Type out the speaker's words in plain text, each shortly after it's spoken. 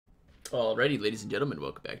Alrighty, ladies and gentlemen,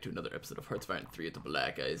 welcome back to another episode of Hearts of Iron 3 at the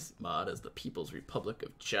BlackICE mod as the People's Republic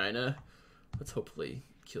of China. Let's hopefully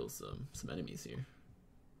kill some enemies here.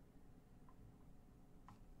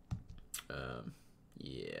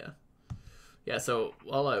 Yeah, so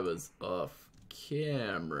while I was off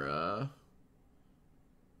camera...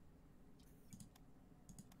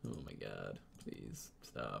 Oh my god, please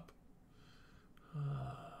stop. Oh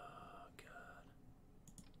god.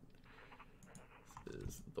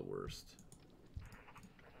 This is the worst.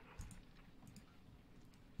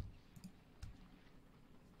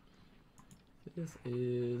 This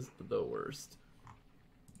is the worst.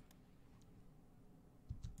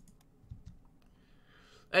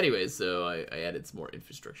 Anyways, so I added some more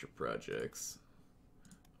infrastructure projects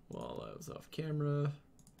while I was off camera.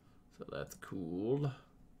 So that's cool.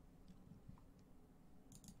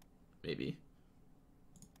 Maybe.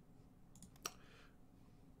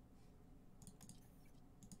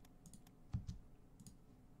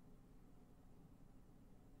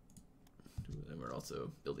 And we're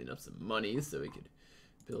also building up some money so we could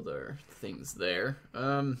build our things there.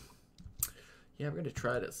 Yeah, we're gonna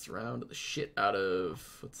try to surround the shit out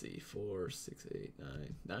of, let's see, 4, 6, 8,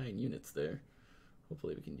 9 units there.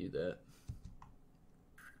 Hopefully we can do that.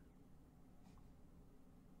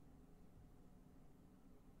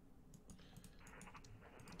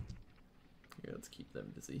 Here, let's keep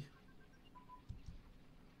them busy.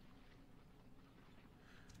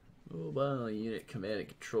 Mobile unit command and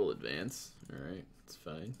control advance. Alright, that's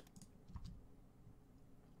fine.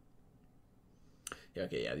 Yeah,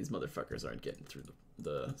 okay, yeah, these motherfuckers aren't getting through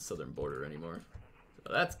the southern border anymore.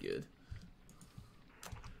 So that's good.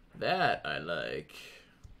 That I like.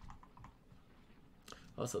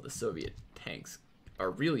 Also, the Soviet tanks are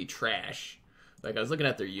really trash. Like, I was looking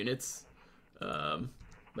at their units.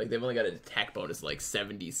 Like, they've only got an attack bonus of like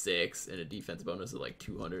 76 and a defense bonus of like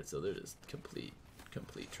 200, so they're just complete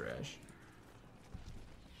trash.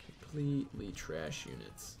 Completely trash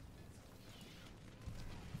units.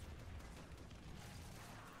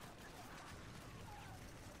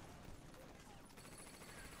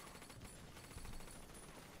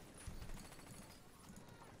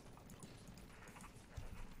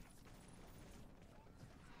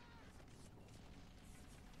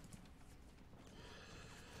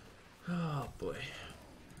 Oh boy.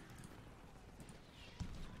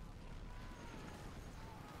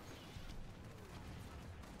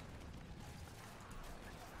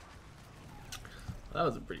 That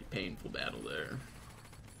was a pretty painful battle there.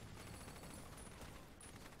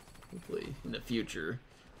 Hopefully in the future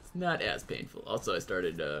it's not as painful. Also, I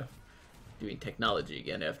started doing technology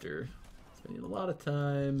again after spending a lot of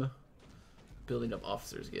time building up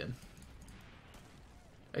officers again.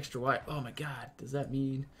 Extra wide. Oh my god, does that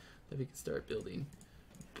mean that we can start building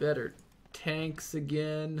better tanks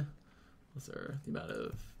again? The amount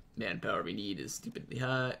of manpower we need is stupidly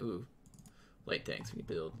high. Ooh, light tanks. We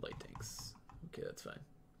can build light tanks. Okay, that's fine.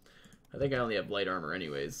 I think I only have light armor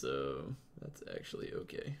anyways, so that's actually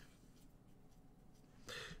okay.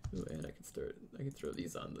 Ooh, and I can throw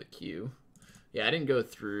these on the queue. Yeah, I didn't go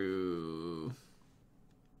through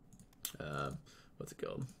what's it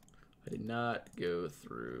called? I did not go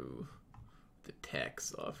through the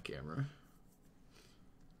text off camera.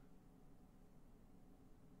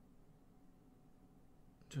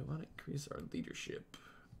 Do I want to increase our leadership?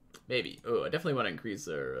 Maybe. Oh, I definitely want to increase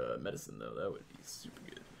our medicine, though. That would be super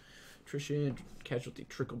good. Attrition, casualty,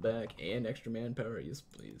 trickle back, and extra manpower. Yes,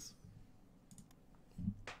 please.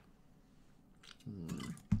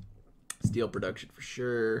 Steel production for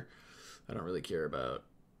sure. I don't really care about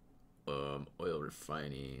oil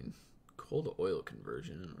refining. Coal to oil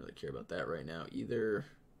conversion. I don't really care about that right now either.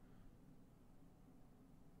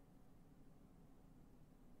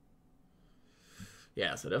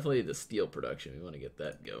 Yeah, so definitely the steel production. We want to get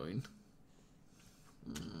that going.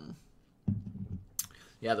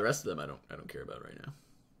 Yeah, the rest of them I don't care about right now.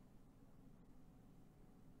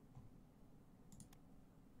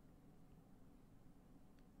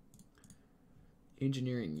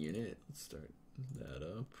 Engineering unit. Let's start that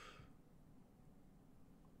up.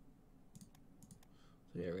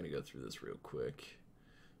 So yeah, we're gonna go through this real quick.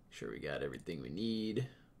 Make sure we got everything we need.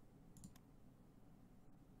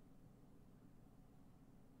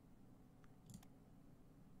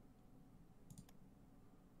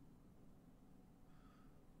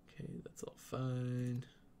 Okay, that's all fine.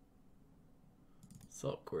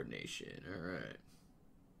 Assault coordination, all right.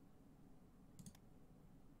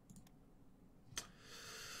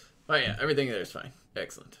 Oh yeah, everything there is fine.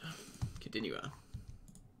 Excellent. Continue on.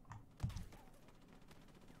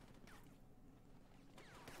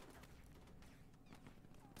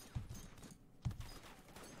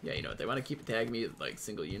 Yeah, you know what? They want to keep attacking me with, like,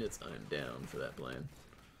 single units. I'm down for that plan.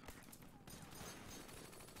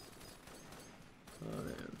 I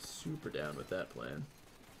am super down with that plan.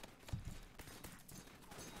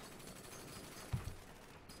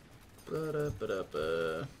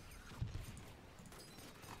 Ba-da-ba-da-ba.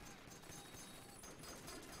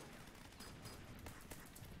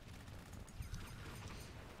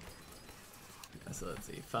 So let's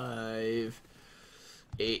see, 5,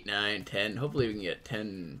 8, 9, 10. Hopefully we can get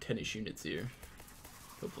 10-ish units here.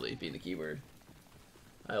 Hopefully, being the keyword.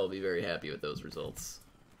 I will be very happy with those results.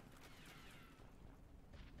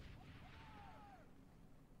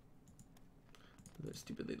 There's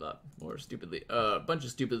a bunch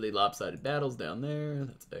of stupidly lopsided battles down there.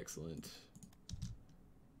 That's excellent.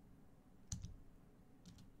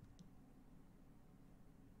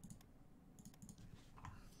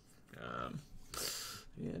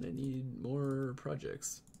 And I need more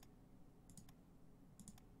projects.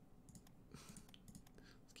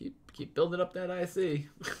 Keep building up that IC.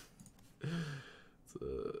 That's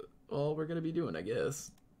all we're gonna be doing, I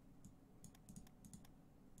guess.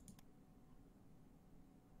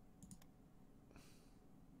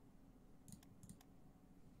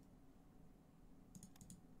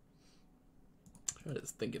 Try to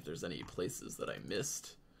think if there's any places that I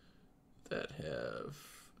missed that have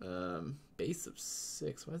base of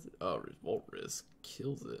 6. Why is it? Oh, revolt risk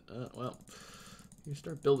kills it. Well, you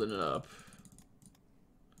start building it up.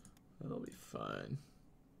 That'll be fine.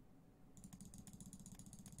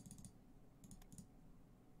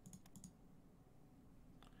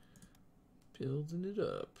 Building it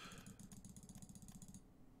up.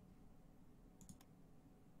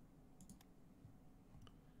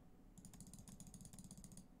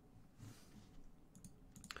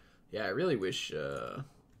 Yeah, I really wish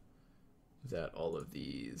that all of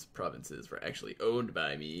these provinces were actually owned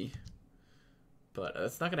by me. But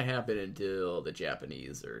that's not going to happen until the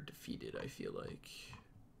Japanese are defeated, I feel like.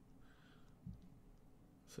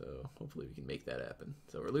 So hopefully we can make that happen.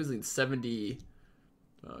 So we're losing 70,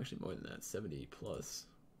 well, actually more than that, 70 plus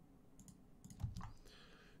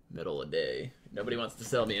metal a day. Nobody wants to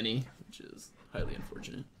sell me any, which is highly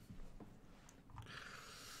unfortunate.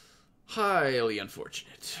 Highly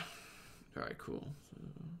unfortunate. All right, cool.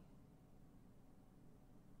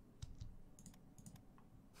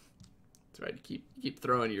 That's right. Keep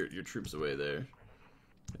throwing your troops away there.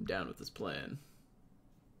 I'm down with this plan.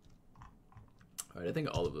 All right, I think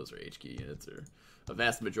all of those are HQ units, or a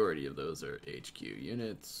vast majority of those are HQ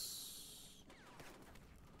units.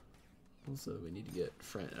 Also, we need to get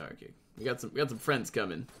friend. Oh, okay, we got some friends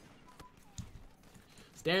coming.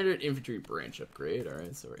 Standard infantry branch upgrade. All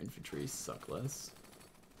right, so our infantry suck less.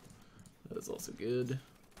 That is also good.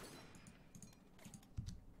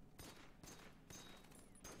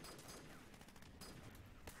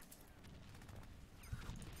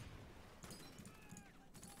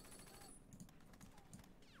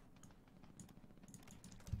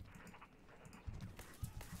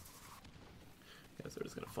 Guess we're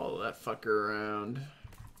just gonna follow that fucker around.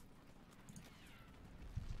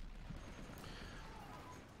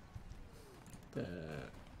 That.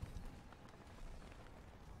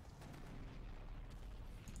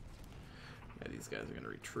 Yeah, these guys are gonna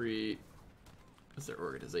retreat because their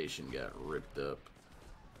organization got ripped up.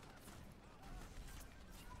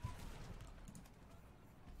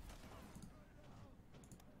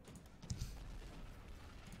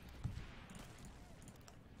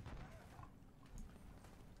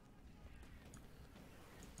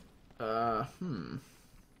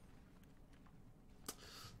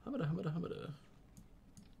 Humada.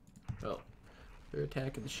 Well, they're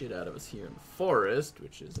attacking the shit out of us here in the forest,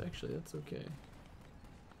 which is actually, that's okay.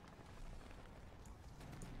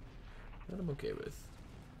 That I'm okay with.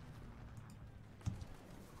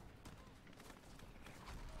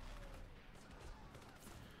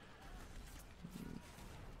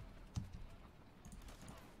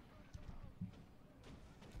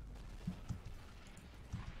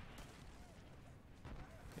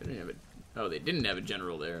 They didn't have a, oh, they didn't have a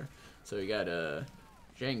general there. So we got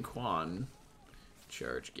Zhang Quan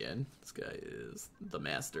charge again. This guy is the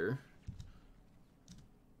master.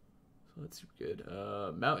 So that's good.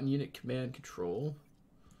 Mountain unit command control.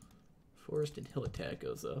 Forest and hill attack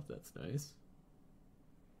goes up. That's nice.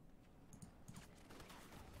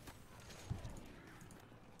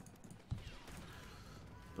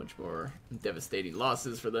 Bunch more devastating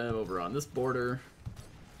losses for them over on this border.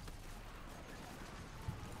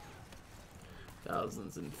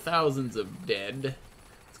 Thousands and thousands of dead.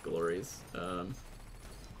 It's glorious. Yeah,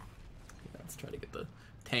 let's try to get the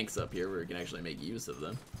tanks up here where we can actually make use of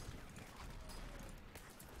them.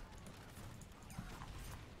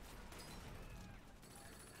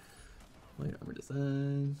 Light armor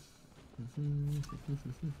design.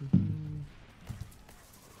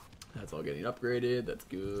 That's all getting upgraded. That's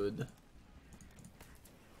good.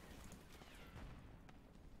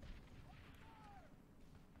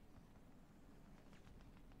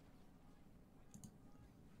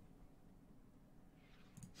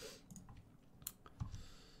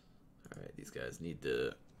 Alright, these guys need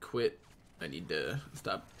to quit. I need to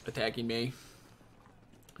stop attacking me.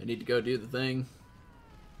 I need to go do the thing.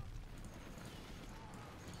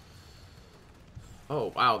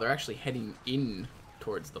 Oh, wow, they're actually heading in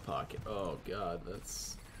towards the pocket. Oh, God,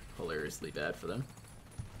 that's hilariously bad for them.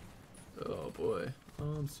 Oh, boy.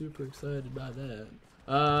 I'm super excited by that.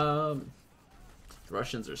 The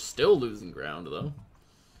Russians are still losing ground, though.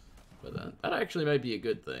 But that actually might be a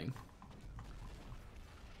good thing.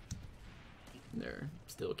 They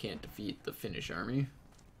still can't defeat the Finnish army.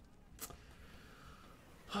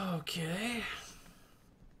 Okay.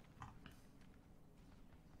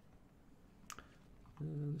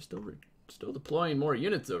 They're still deploying more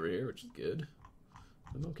units over here, which is good.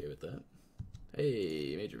 I'm okay with that.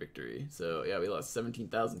 Hey, major victory. So yeah, we lost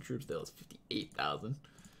 17,000 troops. They lost 58,000.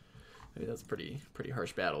 I mean, that's a pretty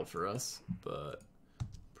harsh battle for us, but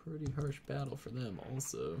pretty harsh battle for them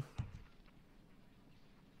also.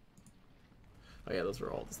 Oh yeah, those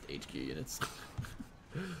were all just HQ units.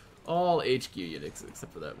 All HQ units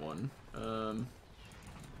except for that one.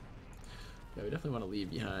 Yeah, we definitely want to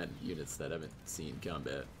leave behind units that haven't seen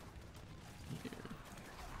combat. Here.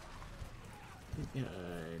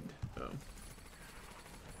 Behind. Oh.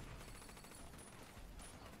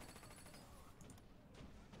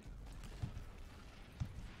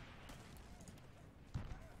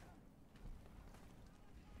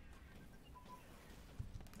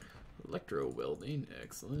 Electro welding,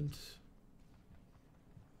 excellent.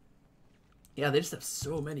 Yeah, they just have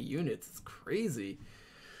so many units. It's crazy.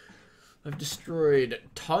 I've destroyed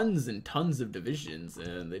tons and tons of divisions,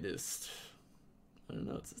 and they just... I don't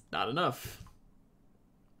know, it's just not enough.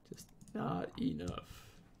 Just not enough.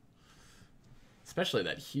 Especially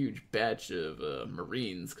that huge batch of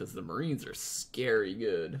Marines, because the Marines are scary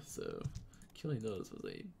good. So killing those was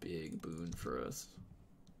a big boon for us.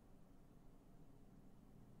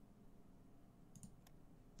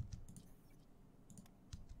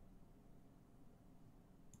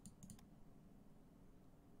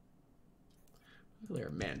 Their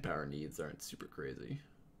manpower needs aren't super crazy.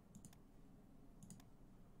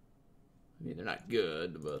 I mean, they're not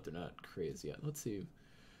good, but they're not crazy yet. Let's see.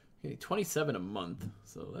 Okay, 27 a month,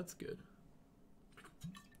 so that's good.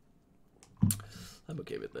 I'm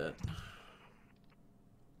okay with that.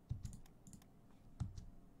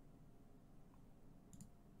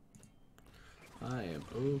 I am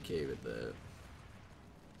okay with that.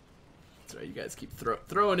 That's right, you guys keep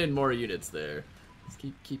throwing in more units there. Just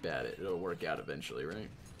keep at it. It'll work out eventually, right?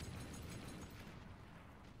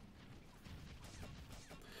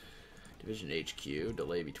 Division HQ,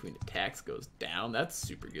 delay between attacks goes down. That's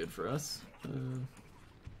super good for us.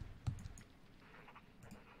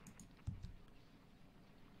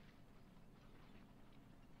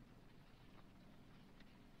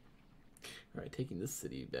 Alright, taking this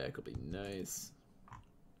city back will be nice.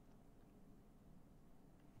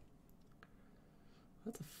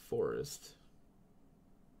 That's a forest.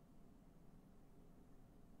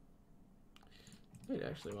 I'd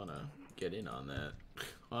actually want to get in on that,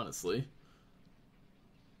 honestly.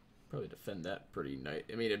 Probably defend that pretty nice.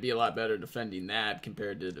 I mean, it'd be a lot better defending that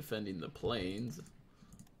compared to defending the plains.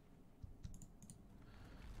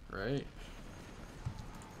 Right?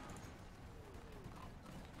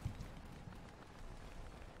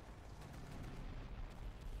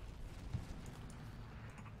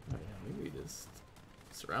 Oh yeah, maybe we just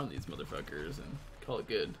surround these motherfuckers and call it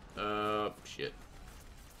good. Shit.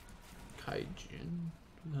 Kaijin?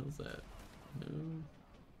 What the hell's that? No.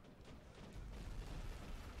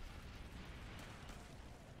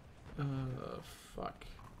 Fuck.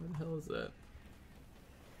 What the hell is that?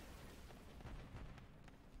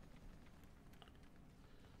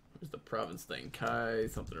 Where's the province thing? Kai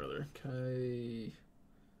something or other.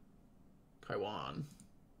 Kaiwan.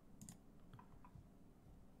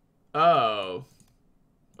 Oh.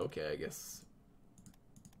 Okay, I guess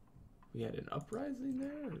we had an uprising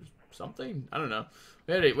there or something? I don't know.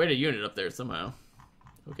 We had a unit up there somehow.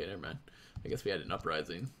 Okay, never mind. I guess we had an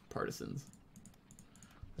uprising. Partisans.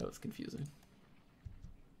 That was confusing.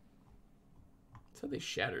 It said they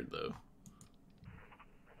shattered, though.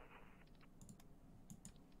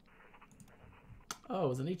 Oh, it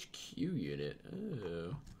was an HQ unit.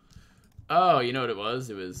 Oh. Oh, you know what it was?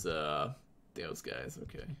 It was, those guys.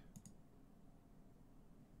 Okay.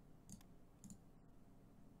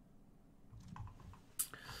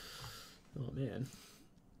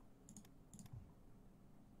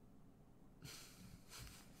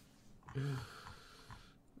 man.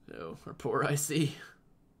 No, our poor IC.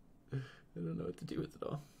 I don't know what to do with it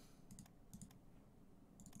all.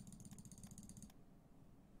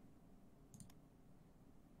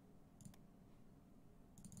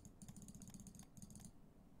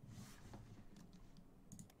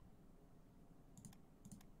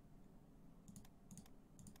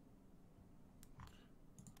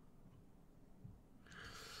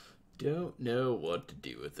 Don't know what to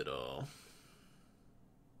do with it all.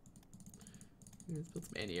 Let's put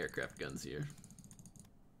some anti-aircraft guns here.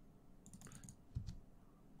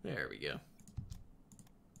 There we go.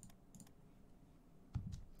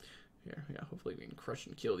 Here, yeah, hopefully we can crush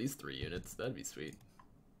and kill these 3 units. That'd be sweet.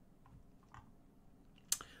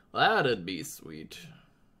 That'd be sweet.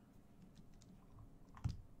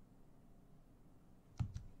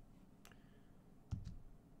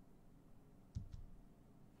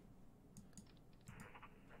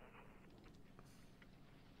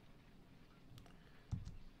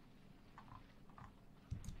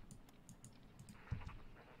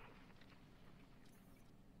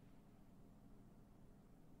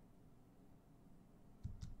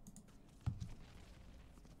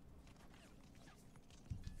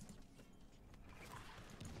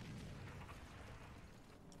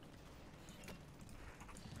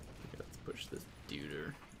 Push this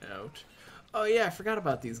duder out. Oh yeah, I forgot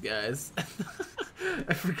about these guys.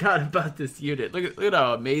 I forgot about this unit. Look at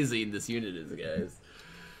how amazing this unit is, guys.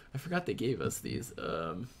 I forgot they gave us these.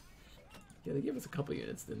 Yeah, they gave us a couple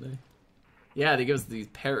units, didn't they? Yeah, they gave us these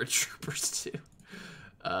paratroopers too.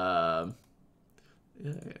 Yeah,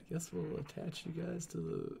 I guess we'll attach you guys to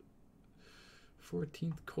the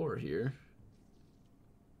 14th Corps here.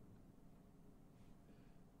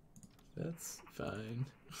 That's fine.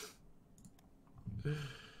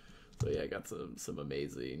 So yeah, I got some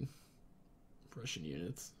amazing Russian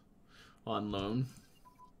units on loan.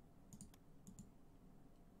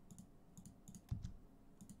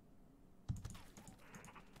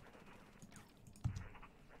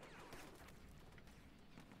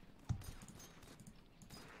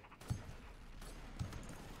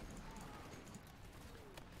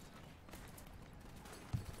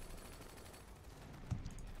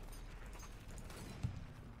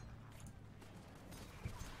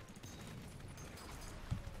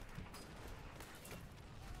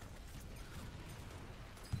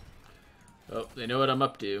 Oh, they know what I'm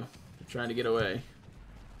up to. They're trying to get away.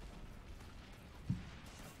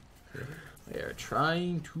 They are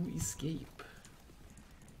trying to escape.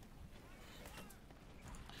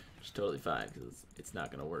 Which is totally fine, because it's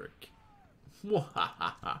not going to work. Oh,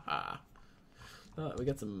 we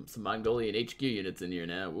got some Mongolian HQ units in here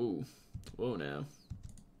now. Whoa. Whoa now.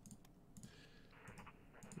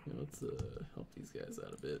 Let's help these guys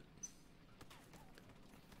out a bit.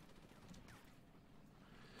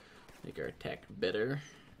 Make our attack better.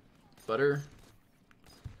 Butter.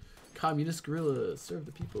 Communist guerrilla. Serve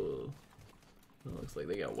the people. Oh, looks like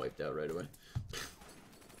they got wiped out right away.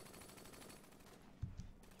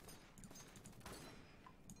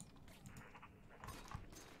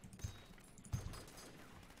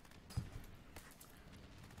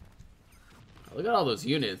 Look at all those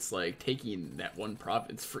units, like, taking that one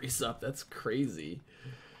province frees up. That's crazy.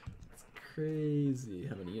 That's crazy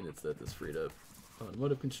how many units that this freed up.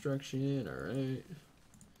 Automotive construction, alright.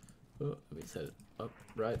 Oh, let me set it up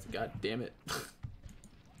right. God damn it.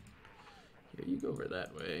 Here, you go over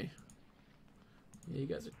that way. Yeah, you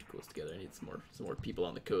guys are too close together. I need some more people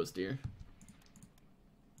on the coast here.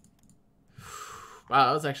 Wow,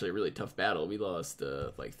 that was actually a really tough battle. We lost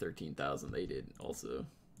like 13,000. They did also.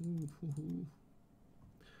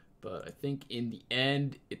 But I think in the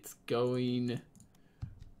end, it's going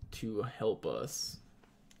to help us.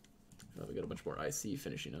 Oh, we got a bunch more IC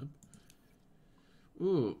finishing up.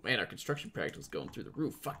 Ooh, man, our construction practice is going through the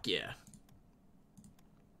roof. Fuck yeah.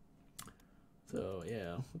 So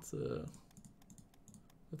yeah,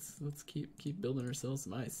 let's keep building ourselves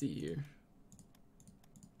some IC here.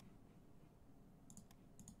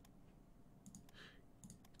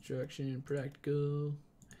 Construction practical.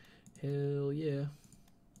 Hell yeah.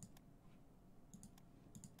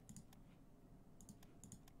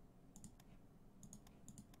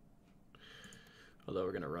 Although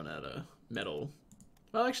we're gonna run out of metal.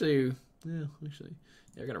 Well, actually, yeah,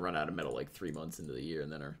 we're gonna run out of metal like 3 months into the year, and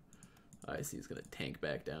then our IC is gonna tank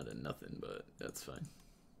back down to nothing. But that's fine.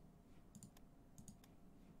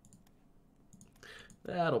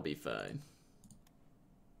 That'll be fine.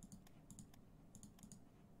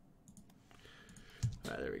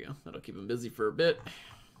 All right, there we go. That'll keep them busy for a bit.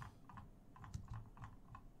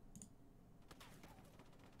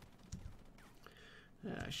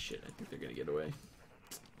 shit, I think they're gonna get away.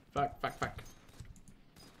 Fuck.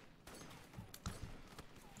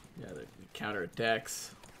 Yeah, the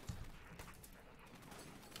counterattacks.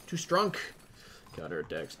 Too strong.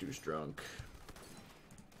 Counterattacks too strong.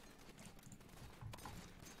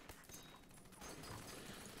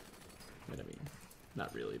 I mean,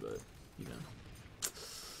 not really, but, you know.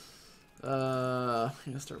 I'm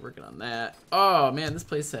gonna start working on that. Oh, man, this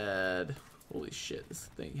place had... Holy shit, this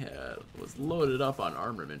thing was loaded up on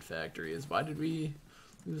armament factories. Why did we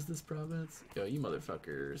lose this province? Yo, you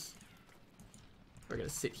motherfuckers are gonna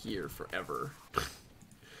sit here forever.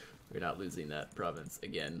 We're not losing that province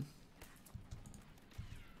again.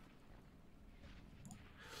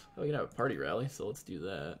 Oh, we can have a party rally, so let's do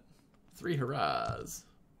that. 3 hurrahs.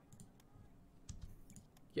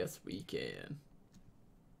 Yes, we can.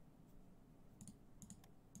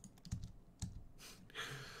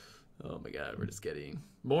 Oh my god, we're just getting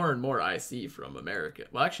more and more IC from America.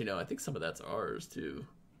 Well, actually, no, I think some of that's ours, too.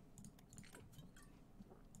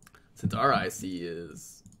 Since our IC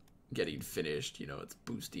is getting finished, you know, it's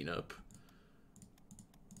boosting up.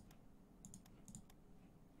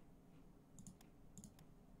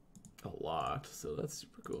 A lot, so that's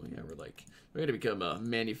super cool. Yeah, we're gonna become a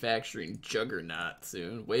manufacturing juggernaut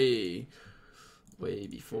soon. Way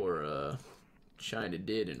before China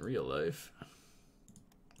did in real life.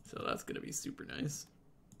 So that's gonna be super nice.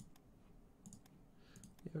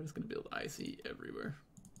 Yeah, we're just gonna build IC everywhere.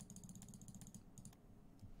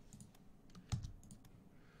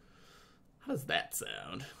 How does that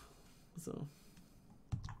sound? So,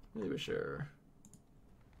 maybe sure.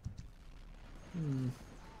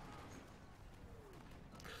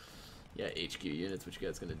 Yeah, HQ units, what you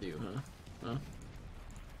guys gonna do, huh?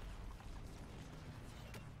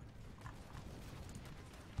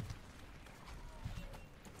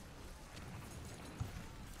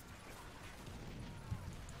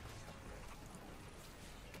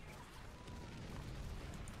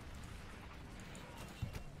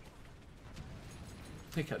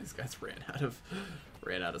 I think how these guys ran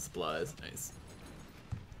out of supplies. Nice.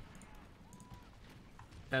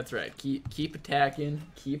 That's right. Keep attacking.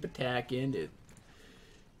 Keep attacking. It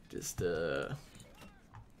just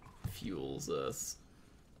fuels us.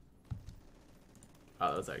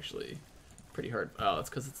 Oh, that's actually pretty hard. Oh, it's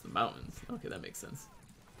because it's the mountains. Okay, that makes sense.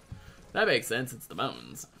 That makes sense. It's the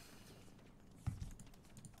mountains.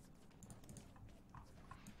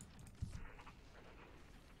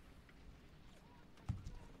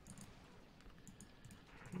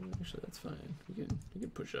 Actually, that's fine. We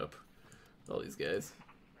can push up all these guys.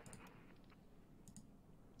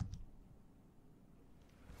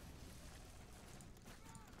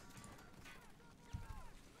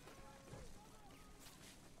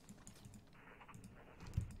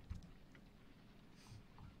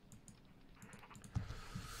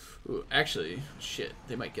 Ooh, actually, shit,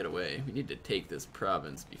 they might get away. We need to take this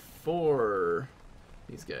province before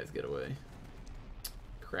these guys get away.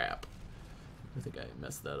 Crap. I think I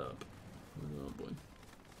messed that up. Oh boy.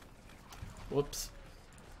 Whoops.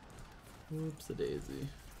 Whoops-a-daisy.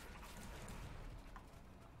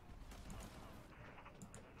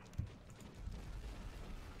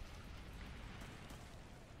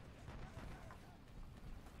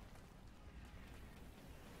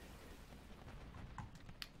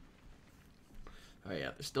 Oh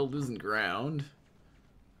yeah, they're still losing ground.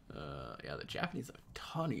 Yeah, the Japanese have a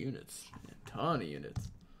ton of units. A ton of units.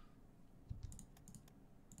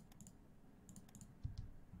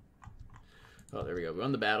 Oh, there we go. We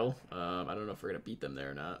won the battle. I don't know if we're gonna beat them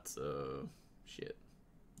there or not, so shit.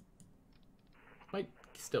 Might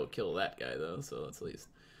still kill that guy though, so that's at least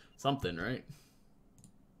something, right?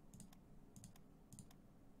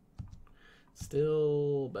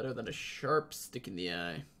 Still better than a sharp stick in the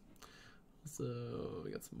eye. So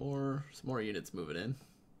we got some more units moving in.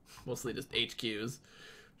 Mostly just HQs,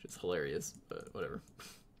 which is hilarious, but whatever.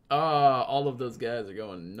 Ah, all of those guys are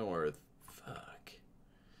going north. Fuck.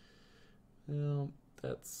 Well,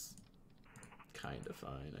 that's kind of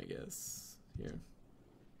fine, I guess. Here.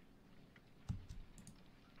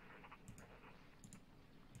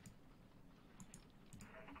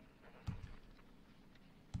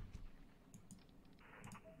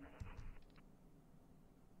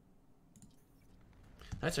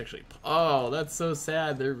 That's actually... Oh, that's so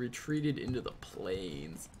sad. They're retreated into the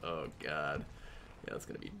plains. Oh, God. Yeah, that's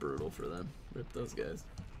going to be brutal for them. Rip those guys.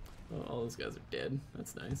 Oh, all those guys are dead.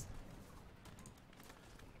 That's nice.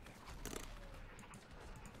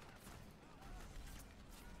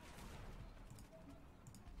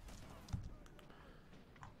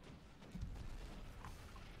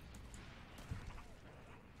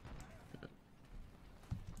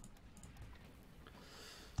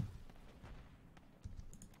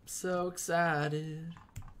 So excited.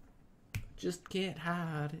 Just can't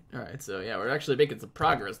hide it. Alright, so yeah, we're actually making some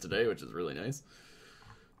progress today, which is really nice.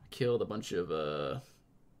 Killed a bunch of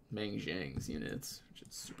Meng Zhang's units, which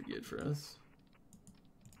is super good for us.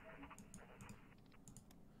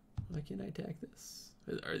 Why can't I attack this?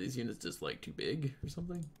 Are these units just like too big or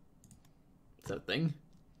something? Is that a thing?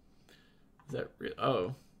 Is that real?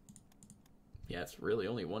 Oh. Yeah, it's really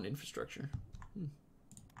only one infrastructure.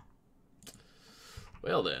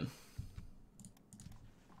 Well then.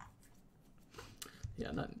 Yeah,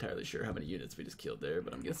 I'm not entirely sure how many units we just killed there,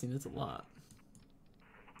 but I'm guessing it's a lot.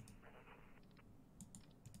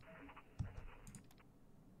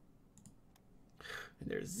 And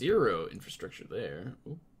there's 0 infrastructure there.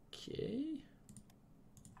 Okay.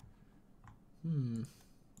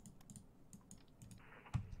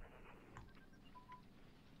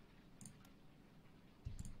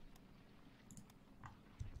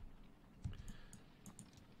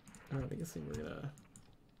 Alright, I guess we're gonna...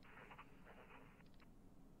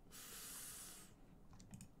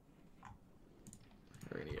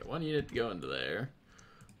 We're gonna get 1 unit to go into there.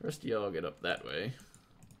 The rest of y'all get up that way.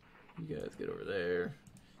 You guys get over there.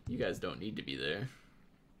 You guys don't need to be there.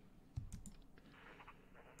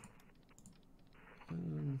 I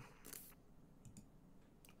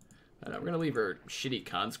know, we're gonna leave our shitty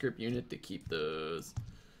conscript unit to keep those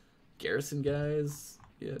garrison guys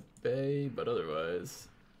at bay, but otherwise,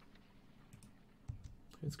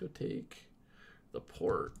 let's go take the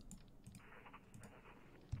port.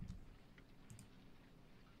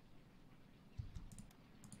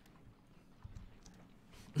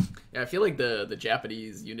 Yeah, I feel like the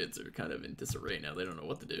Japanese units are kind of in disarray now. They don't know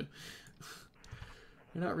what to do.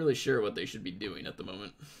 They're not really sure what they should be doing at the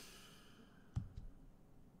moment.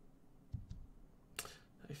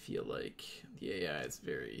 I feel like the AI is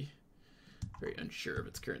very, very unsure of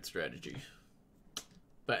its current strategy.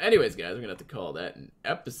 But anyways, guys, we're going to have to call that an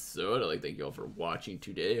episode. I'd like to thank you all for watching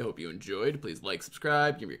today. I hope you enjoyed. Please like,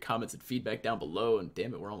 subscribe, give me your comments and feedback down below. And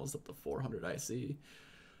damn it, we're almost up to 400 IC.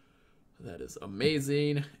 That is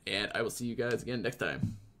amazing. And I will see you guys again next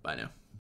time. Bye now.